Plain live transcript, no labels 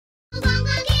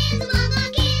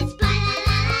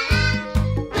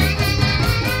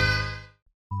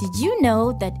Did you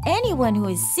know that anyone who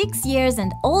is 6 years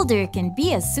and older can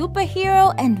be a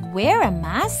superhero and wear a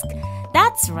mask?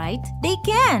 That's right, they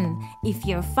can. If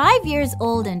you're 5 years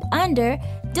old and under,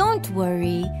 don't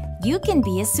worry. You can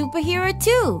be a superhero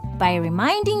too by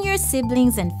reminding your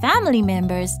siblings and family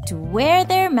members to wear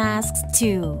their masks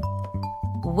too.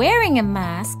 Wearing a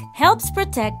mask helps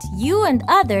protect you and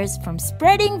others from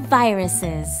spreading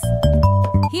viruses.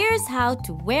 Here's how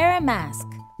to wear a mask.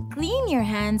 Clean your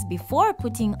hands before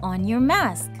putting on your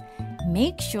mask.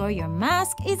 Make sure your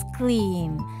mask is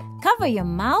clean. Cover your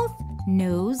mouth,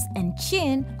 nose, and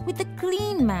chin with a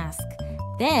clean mask.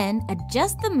 Then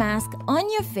adjust the mask on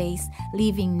your face,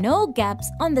 leaving no gaps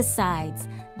on the sides.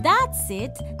 That's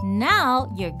it.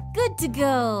 Now you're good to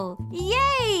go.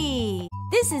 Yay!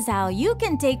 This is how you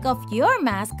can take off your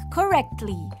mask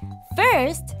correctly.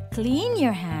 First, clean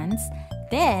your hands.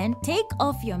 Then, take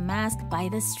off your mask by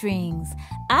the strings.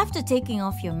 After taking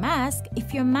off your mask,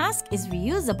 if your mask is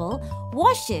reusable,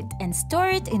 wash it and store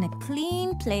it in a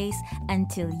clean place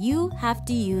until you have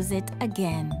to use it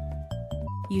again.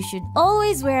 You should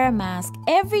always wear a mask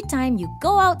every time you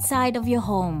go outside of your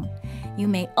home. You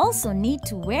may also need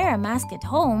to wear a mask at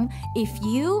home if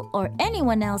you or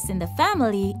anyone else in the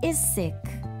family is sick.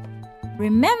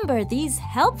 Remember these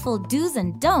helpful do's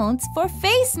and don'ts for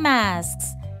face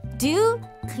masks. Do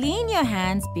clean your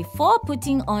hands before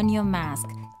putting on your mask,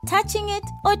 touching it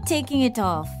or taking it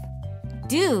off.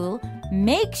 Do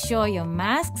make sure your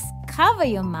masks cover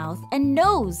your mouth and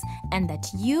nose and that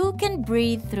you can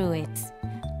breathe through it.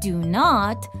 Do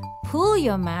not pull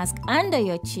your mask under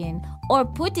your chin or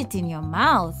put it in your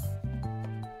mouth.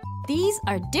 These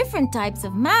are different types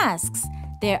of masks.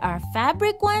 There are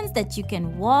fabric ones that you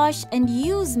can wash and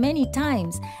use many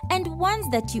times, and ones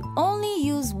that you only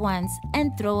use once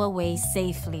and throw away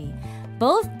safely.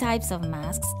 Both types of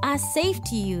masks are safe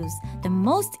to use. The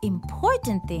most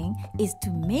important thing is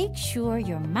to make sure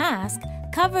your mask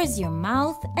covers your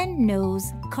mouth and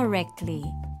nose correctly.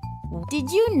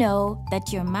 Did you know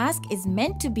that your mask is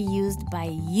meant to be used by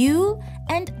you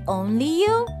and only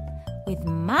you? With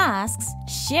masks,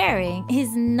 sharing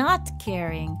is not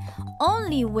caring.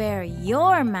 Only wear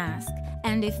your mask.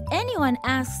 And if anyone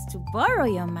asks to borrow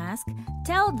your mask,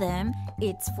 tell them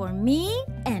it's for me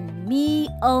and me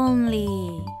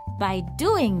only. By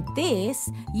doing this,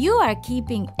 you are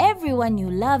keeping everyone you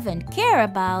love and care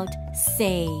about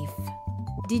safe.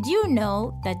 Did you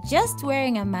know that just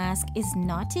wearing a mask is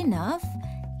not enough?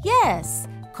 Yes,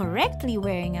 correctly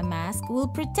wearing a mask will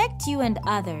protect you and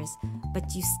others,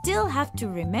 but you still have to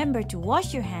remember to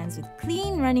wash your hands with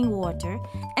clean running water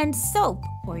and soap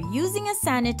or using a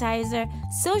sanitizer,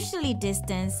 socially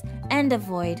distance, and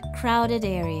avoid crowded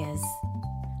areas.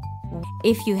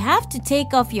 If you have to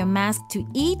take off your mask to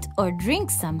eat or drink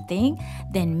something,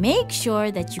 then make sure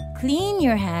that you clean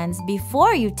your hands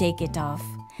before you take it off.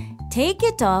 Take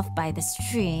it off by the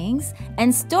strings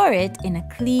and store it in a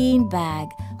clean bag.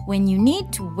 When you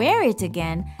need to wear it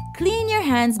again, clean your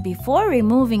hands before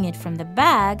removing it from the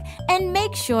bag and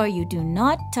make sure you do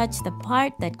not touch the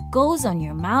part that goes on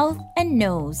your mouth and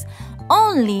nose.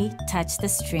 Only touch the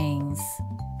strings.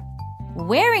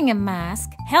 Wearing a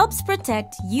mask helps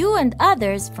protect you and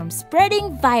others from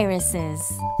spreading viruses.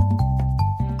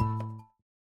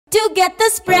 To get the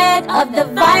spread of the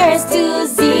virus to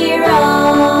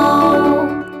zero,